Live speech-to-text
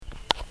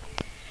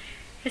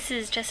This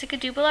is Jessica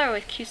Dubalar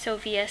with QSO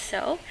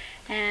VSO,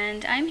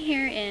 and I'm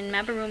here in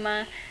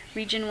Mabaruma,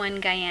 Region 1,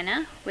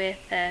 Guyana, with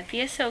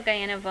VSO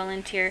Guyana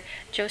volunteer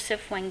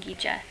Joseph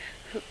Wangija,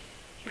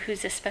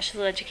 who's a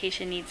special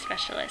education needs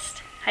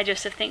specialist. Hi,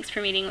 Joseph. Thanks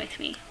for meeting with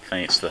me.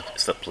 Thanks.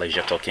 It's a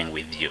pleasure talking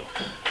with you.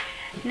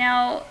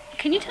 Now,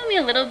 can you tell me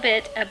a little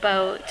bit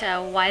about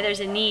why there's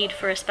a need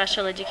for a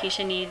special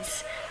education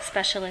needs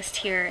specialist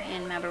here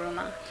in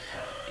Mabaruma?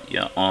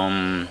 Yeah.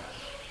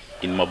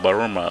 In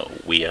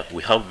Mabaroma, we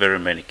have very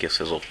many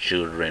cases of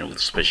children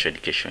with special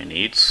education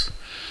needs,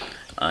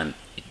 and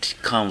it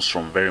comes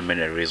from very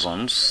many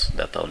reasons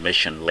that I'll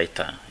mention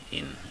later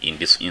in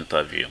this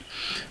interview.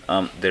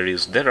 There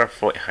is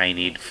therefore a high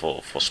need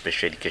for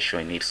special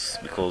education needs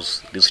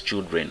because these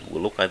children, we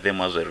look at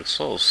them as a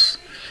resource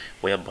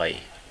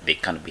whereby they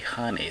can be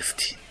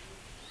harnessed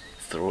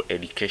through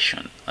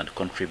education and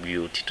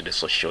contribute to the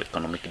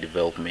socio-economic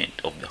development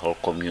of the whole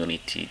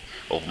community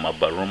of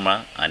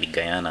Mabaruma and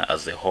Guyana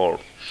as a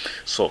whole.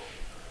 So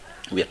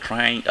we are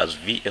trying as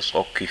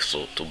VSO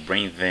QISO to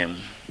bring them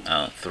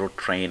through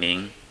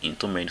training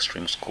into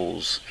mainstream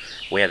schools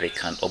where they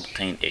can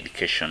obtain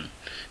education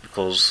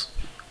because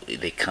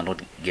they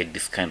cannot get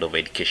this kind of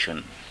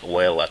education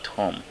well at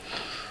home.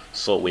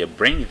 So we are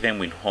bringing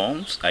them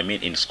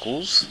in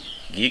schools,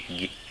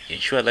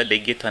 ensure that they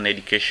get an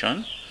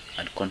education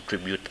and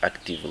contribute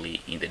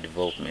actively in the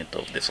development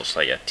of the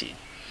society.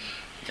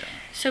 Yeah.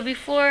 So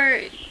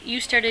before you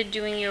started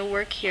doing your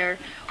work here,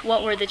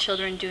 what were the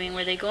children doing?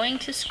 Were they going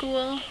to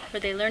school? Were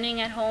they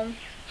learning at home?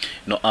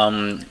 No,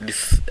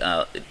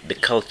 the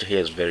culture here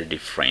is very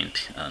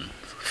different and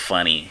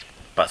funny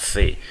per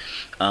se.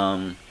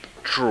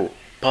 True,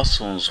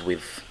 persons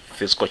with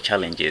physical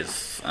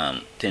challenges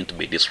tend to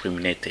be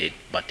discriminated,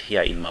 but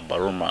here in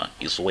Mabaroma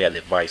is where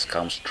the vice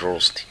comes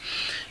trust.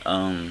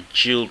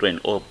 Children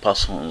or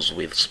persons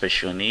with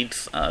special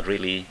needs are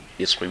really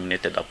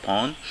discriminated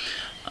upon,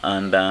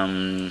 and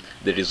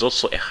there is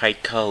also a high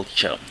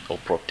culture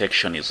of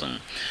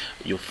protectionism.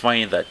 You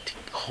find that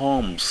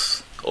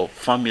homes or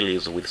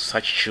families with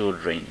such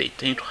children, they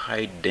tend to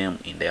hide them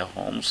in their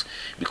homes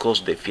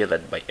because they fear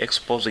that by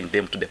exposing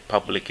them to the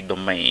public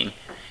domain,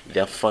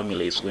 their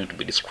family is going to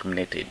be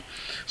discriminated.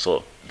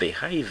 So they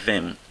hide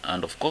them,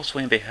 and of course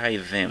when they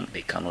hide them,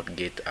 they cannot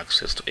get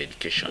access to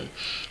education.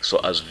 So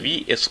as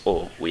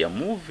VSO, we are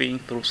moving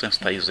through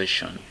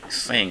sensitization,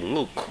 saying,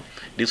 look,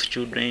 these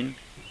children,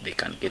 they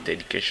can get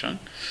education.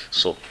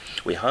 So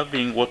we're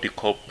having what we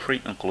call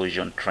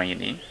pre-inclusion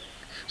training.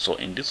 So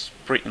in this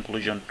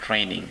pre-inclusion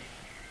training,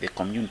 the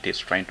community is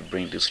trying to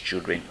bring these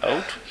children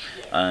out,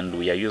 and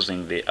we are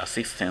using the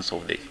assistance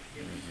of the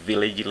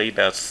village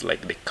leaders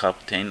like the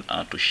captain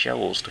to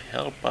showers to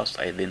help us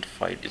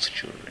identify these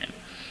children.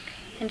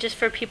 And just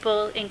for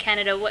people in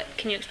Canada, what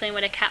can you explain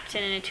what a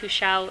captain and a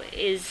tushao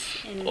is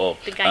in the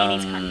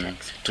Guyanese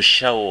context?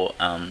 Tushao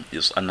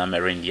is an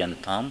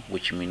Amerindian term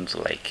which means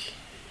like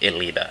a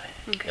leader,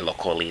 okay. A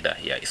local leader.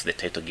 Yeah, it's the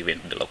title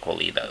given to the local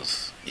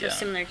leaders. So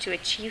similar to a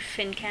chief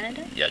in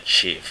Canada? Yeah,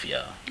 chief,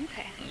 yeah.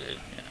 Okay. Yeah.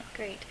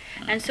 Great.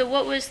 And so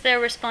what was their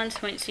response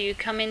point? So you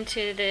come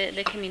into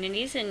the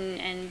communities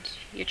and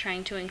you're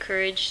trying to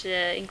encourage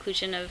the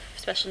inclusion of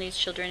special needs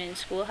children in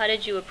school. How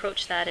did you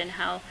approach that, and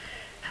how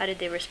did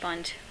they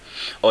respond?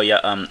 Oh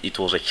yeah, it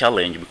was a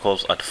challenge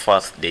because at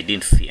first they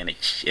didn't see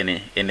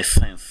any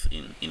sense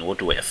in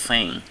what we were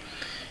saying.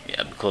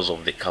 Yeah, because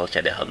of the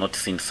culture, they had not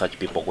seen such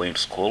people going to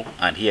school,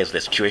 and here's the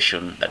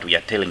situation that we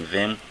are telling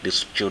them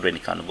these children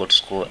can go to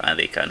school and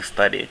they can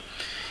study.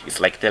 It's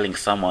like telling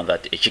someone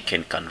that a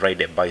chicken can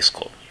ride a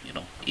bicycle. You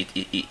know,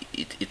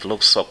 it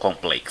looks so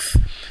complex.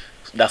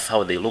 That's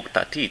how they looked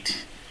at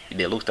it.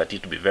 They looked at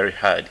it to be very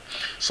hard.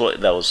 So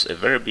that was a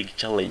very big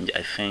challenge,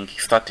 I think,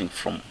 starting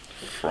from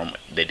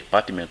the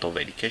Department of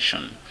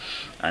Education.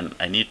 And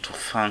I need to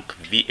thank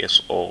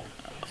VSO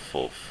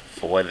for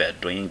what they're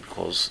doing,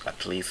 because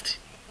at least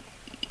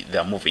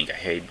they're moving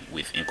ahead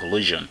with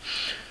inclusion.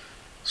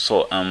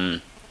 So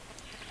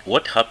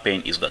what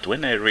happened is that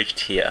when I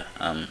reached here,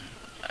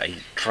 I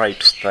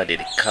tried to study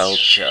the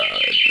culture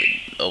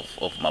of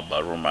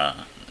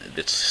Mabaruma,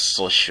 the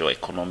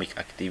socio-economic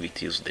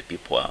activities the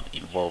people are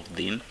involved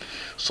in.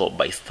 So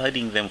by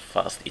studying them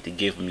first, it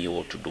gave me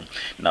what to do.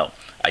 Now,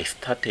 I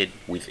started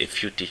with a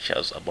few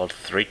teachers, about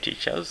 3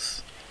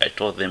 teachers. I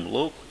told them,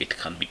 look, it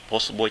can be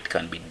possible, it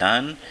can be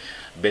done.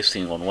 Based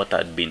on what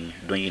I'd been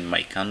doing in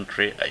my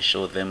country, I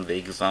showed them the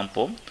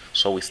example.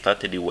 So we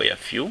started with a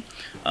few.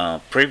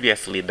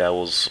 Previously, there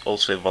was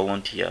also a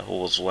volunteer who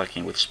was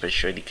working with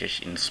special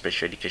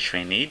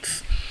education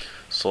needs.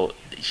 So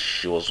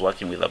she was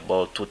working with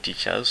about 2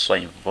 teachers, so I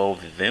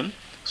involved them.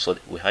 So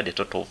we had a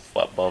total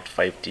of about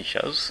 5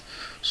 teachers.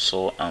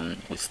 So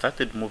we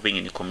started moving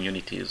in the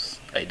communities,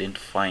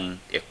 identifying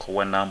a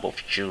core number of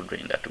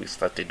children that we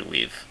started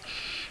with.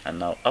 And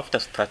now after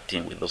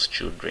starting with those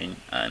children,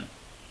 and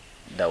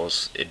there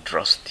was a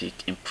drastic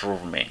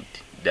improvement.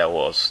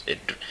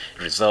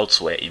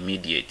 Results were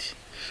immediate.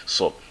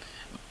 So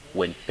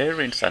when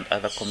parents and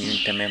other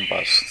community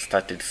members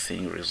started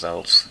seeing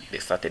results, they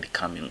started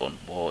coming on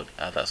board.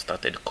 Others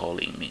started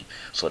calling me.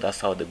 So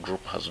that's how the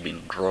group has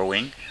been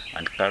growing.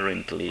 And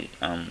currently,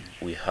 I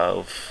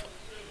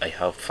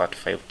have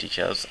 35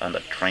 teachers under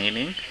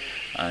training,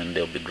 and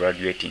they'll be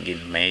graduating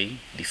in May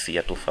this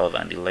year,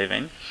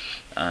 2011.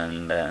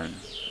 And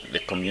the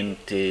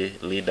community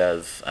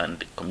leaders and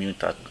the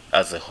community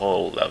as a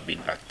whole have been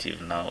active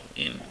now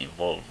in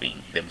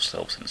involving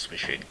themselves in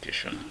special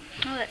education.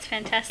 Oh, that's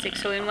fantastic.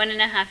 So in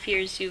 1.5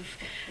 years, you've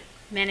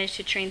managed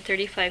to train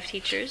 35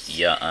 teachers?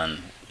 Yeah,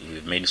 and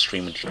we've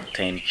mainstreamed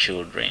 10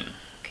 children.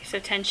 Okay, so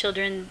 10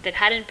 children that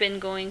hadn't been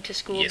going to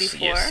school Yes,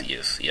 before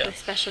yeah. with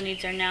special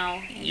needs are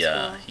now in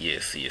Yeah,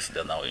 school? yes,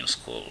 they're now in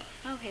school.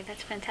 Okay,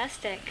 that's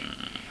fantastic.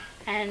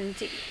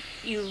 And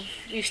you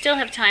still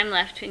have time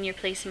left in your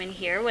placement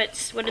here.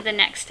 What are the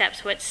next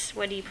steps? What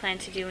do you plan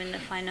to do in the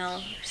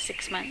final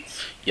 6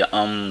 months? Yeah,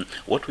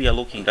 what we are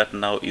looking at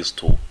now is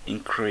to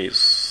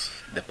increase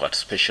the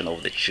participation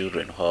of the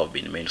children who have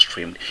been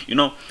mainstreamed. You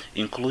know,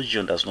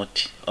 inclusion does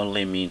not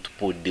only mean to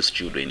put these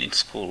children in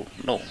school.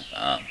 No,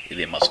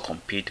 they must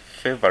compete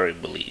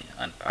favorably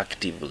and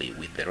actively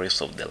with the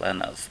rest of the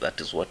learners. That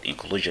is what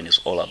inclusion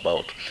is all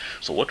about.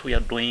 So what we are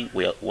doing,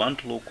 we want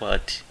to look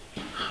at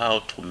how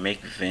to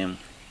make them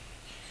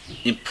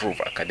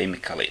improve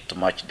academically to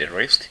match the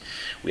rest.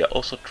 We are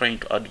also trying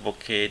to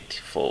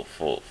advocate for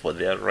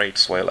their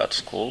rights while at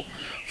school.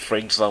 For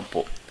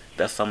example,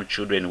 there are some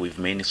children we've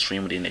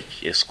mainstreamed in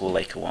a school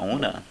like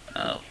Wangija,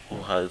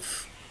 who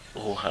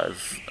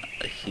has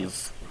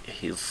his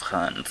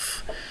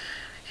hands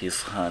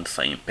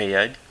are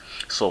impaired.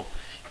 So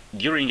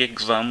during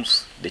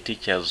exams, the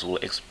teachers will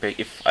expect,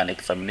 if an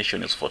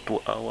examination is for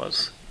 2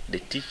 hours, the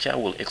teacher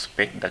will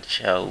expect that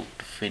child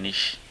to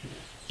finish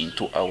in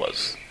 2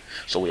 hours.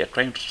 So we are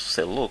trying to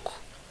say, look,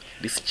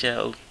 this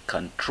child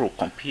can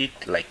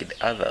compete like the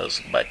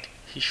others, but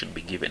he should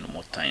be given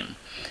more time,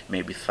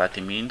 maybe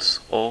 30 minutes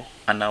or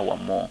an hour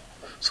more,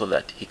 so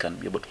that he can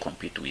be able to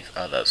compete with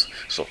others.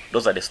 So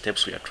those are the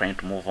steps we are trying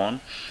to move on.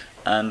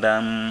 And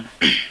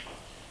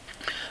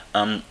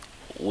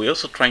we're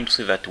also trying to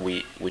see that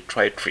we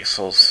try to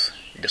resource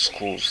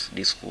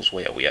these schools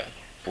where we are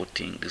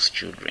putting these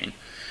children,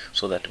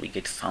 so that we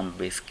get some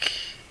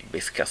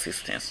basic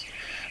assistance.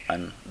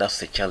 And that's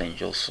the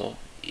challenge also.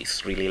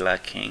 It's really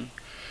lacking,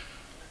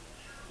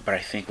 but I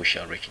think we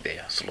shall reach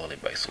there slowly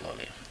by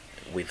slowly.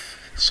 With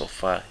so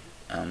far,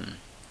 I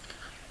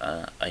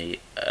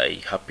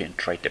happened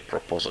to write a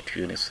proposal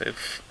to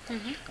UNICEF,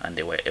 and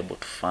they were able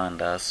to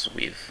fund us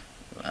with.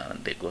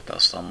 They got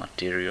us some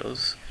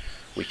materials,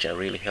 which are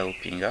really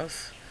helping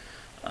us.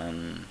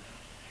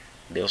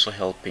 They're also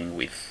helping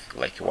with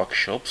like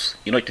workshops.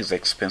 You know, it is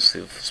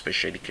expensive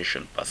special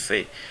education per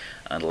se,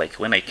 and like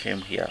when I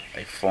came here,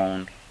 I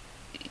found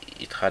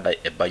it had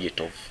a budget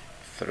of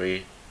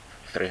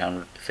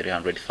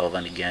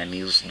 300,000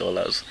 Guyanese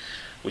dollars,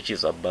 which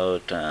is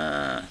about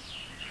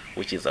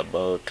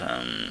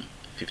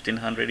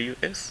 1,500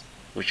 US,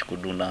 which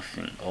could do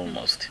nothing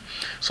almost.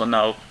 So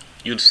now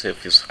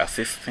UNICEF is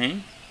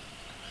assisting.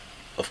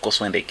 Of course,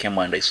 when they came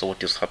and they saw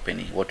what is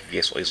happening, what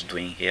VSO is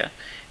doing here,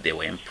 they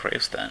were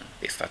impressed and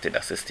they started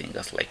assisting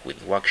us like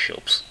with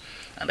workshops.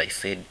 And I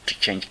said, to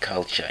change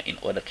culture, in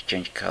order to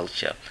change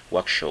culture,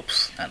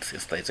 workshops and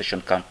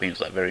sensitization campaigns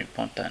are very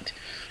important.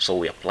 So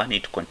we are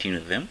planning to continue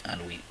them,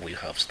 and we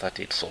have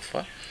started so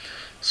far.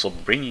 So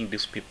bringing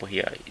these people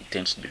here, it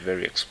tends to be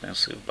very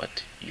expensive,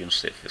 but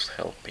UNICEF is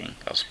helping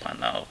us per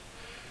now.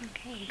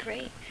 Okay,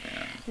 great.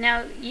 Yeah.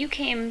 Now, you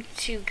came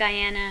to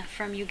Guyana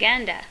from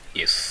Uganda.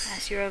 Yes.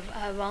 As you're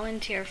a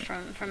volunteer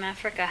from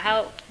Africa.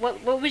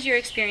 What was your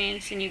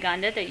experience in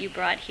Uganda that you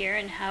brought here,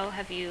 and how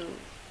have you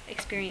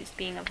experienced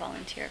being a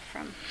volunteer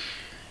from?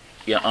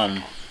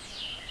 Yeah,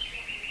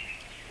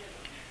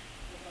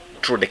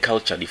 through the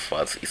culture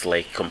differs. It's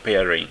like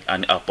comparing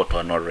an apple to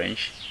an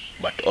orange,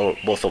 but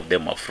both of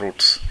them are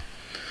fruits.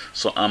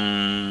 So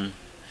I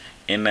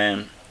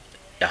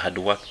had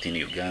worked in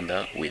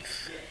Uganda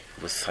with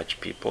such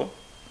people,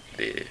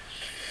 the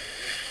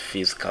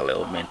physically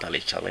or mentally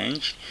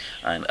challenged,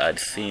 and I had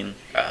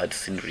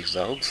seen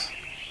results.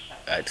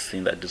 I had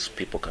seen that these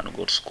people can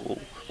go to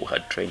school. We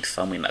had trained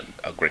some in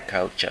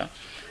agriculture,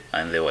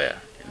 and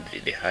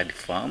they had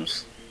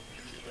farms,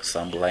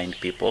 some blind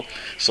people.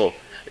 So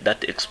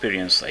that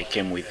experience, I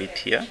came with it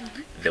here.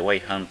 The way I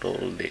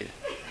handled the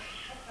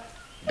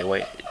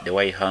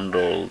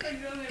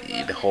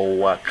whole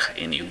work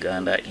in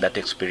Uganda, that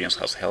experience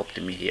has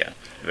helped me here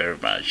very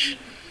much.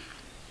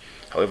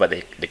 However,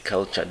 the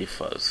culture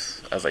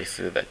differs. As I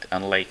said, that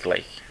unlike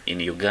like in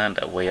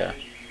Uganda, where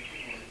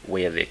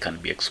they can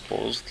be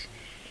exposed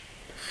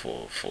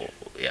for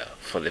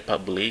the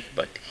public,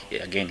 but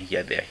again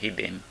here they are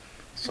hidden.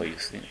 So you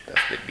see,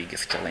 that's the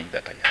biggest challenge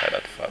that I had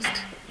at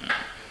first.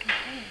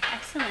 Okay,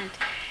 excellent.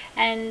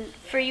 And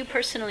for you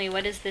personally,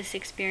 what has this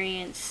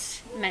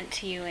experience meant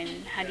to you,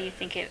 and how do you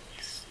think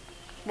it's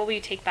what will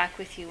you take back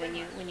with you when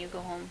you go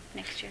home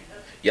next year?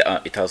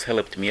 Yeah, it has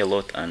helped me a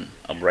lot, and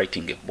I'm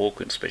writing a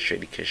book in special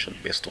education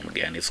based on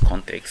Guyanese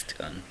context,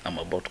 and I'm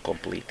about to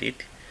complete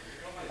it.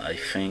 I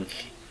think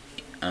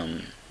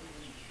um,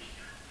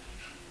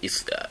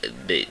 it's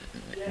the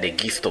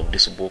gist of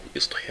this book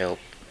is to help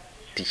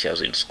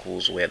teachers in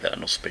schools where there are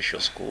no special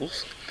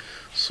schools.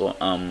 So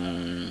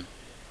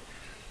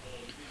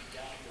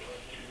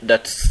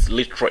that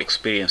literal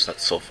experience that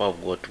so far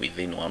I've got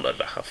within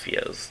 1.5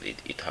 years,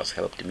 it has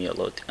helped me a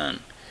lot, and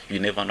you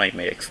never know, I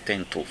may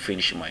extend to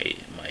finish my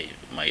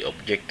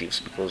objectives,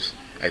 because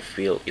I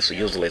feel it's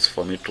useless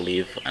for me to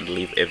live and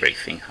leave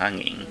everything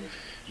hanging,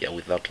 yeah,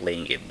 without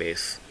laying a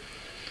base.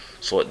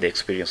 So the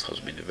experience has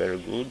been very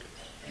good,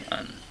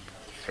 and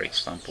for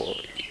example,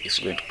 it's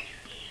going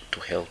to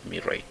help me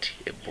write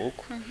a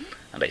book.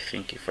 And I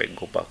think if I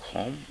go back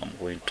home, I'm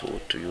going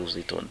to use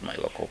it on my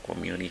local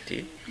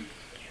community.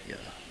 Yeah.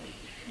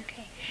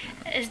 Okay.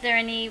 Is there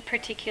any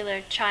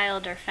particular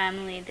child or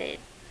family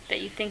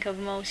that you think of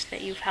most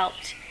that you've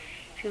helped,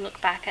 if you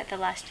look back at the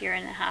last year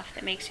and a half,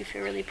 that makes you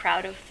feel really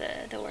proud of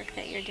the work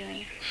that you're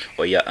doing?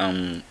 Oh yeah,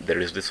 there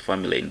is this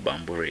family in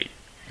Bamburi.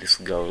 This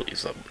girl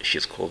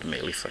she's called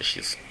Melissa.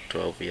 She's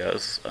 12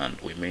 years, and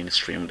we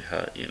mainstreamed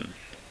her in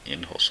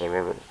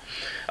Hosororo.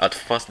 At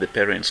first, the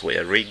parents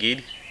were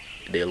rigid.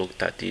 They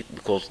looked at it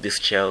because this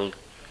child,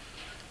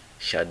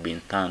 she had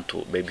been turned to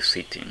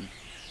babysitting.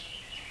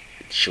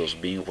 She was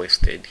being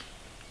wasted,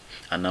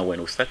 and now when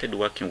we started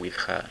working with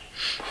her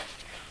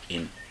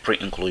in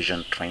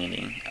pre-inclusion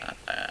training,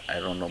 I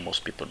don't know,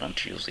 most people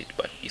don't use it,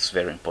 but it's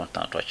very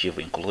important to achieve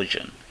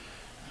inclusion,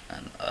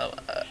 and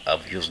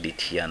I've used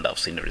it here and I've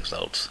seen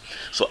results.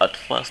 So at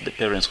first the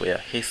parents were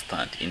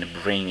hesitant in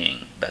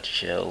bringing that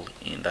child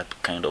in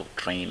that kind of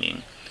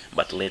training,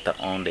 but later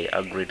on they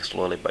agreed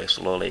slowly by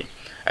slowly.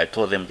 I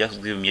told them,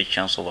 just give me a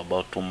chance of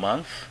about 2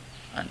 months,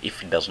 and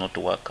if it does not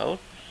work out,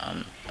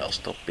 I'll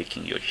stop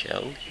picking your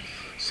child.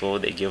 So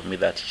they gave me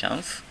that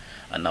chance,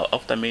 and now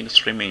after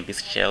mainstreaming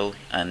this child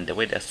and the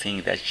way they're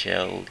seeing that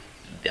child,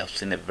 they have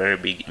seen a very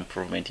big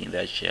improvement in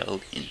that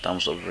child in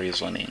terms of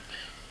reasoning,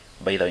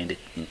 by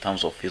in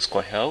terms of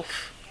physical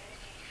health,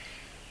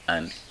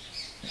 and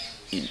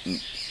in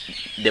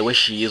the way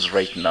she is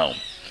right now.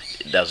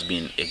 There's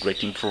been a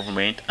great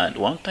improvement. And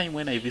one time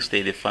when I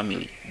visited the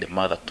family, the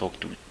mother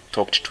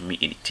talked to me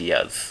in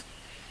tears.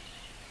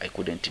 I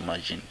couldn't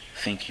imagine.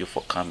 Thank you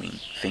for coming.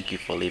 Thank you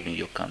for leaving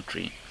your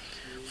country.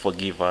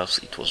 Forgive us.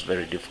 It was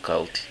very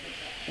difficult.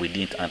 We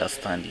didn't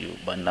understand you,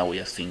 but now we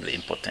are seeing the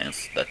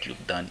importance that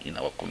you've done in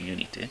our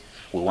community.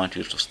 We want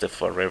you to stay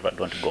forever.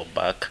 Don't go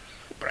back.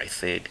 But I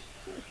said,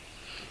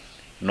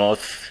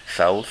 north,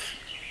 south,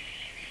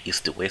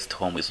 east, west,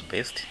 home is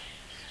best.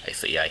 I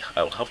say, yeah,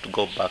 I'll have to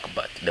go back,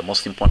 but the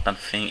most important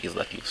thing is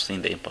that you've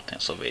seen the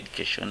importance of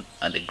education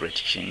and the great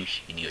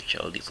change in your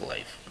child's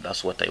life.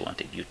 That's what I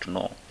wanted you to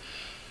know.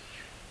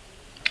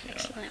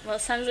 Excellent. Well,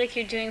 it sounds like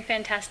you're doing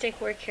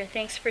fantastic work here.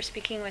 Thanks for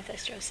speaking with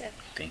us, Joseph.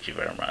 Thank you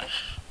very much.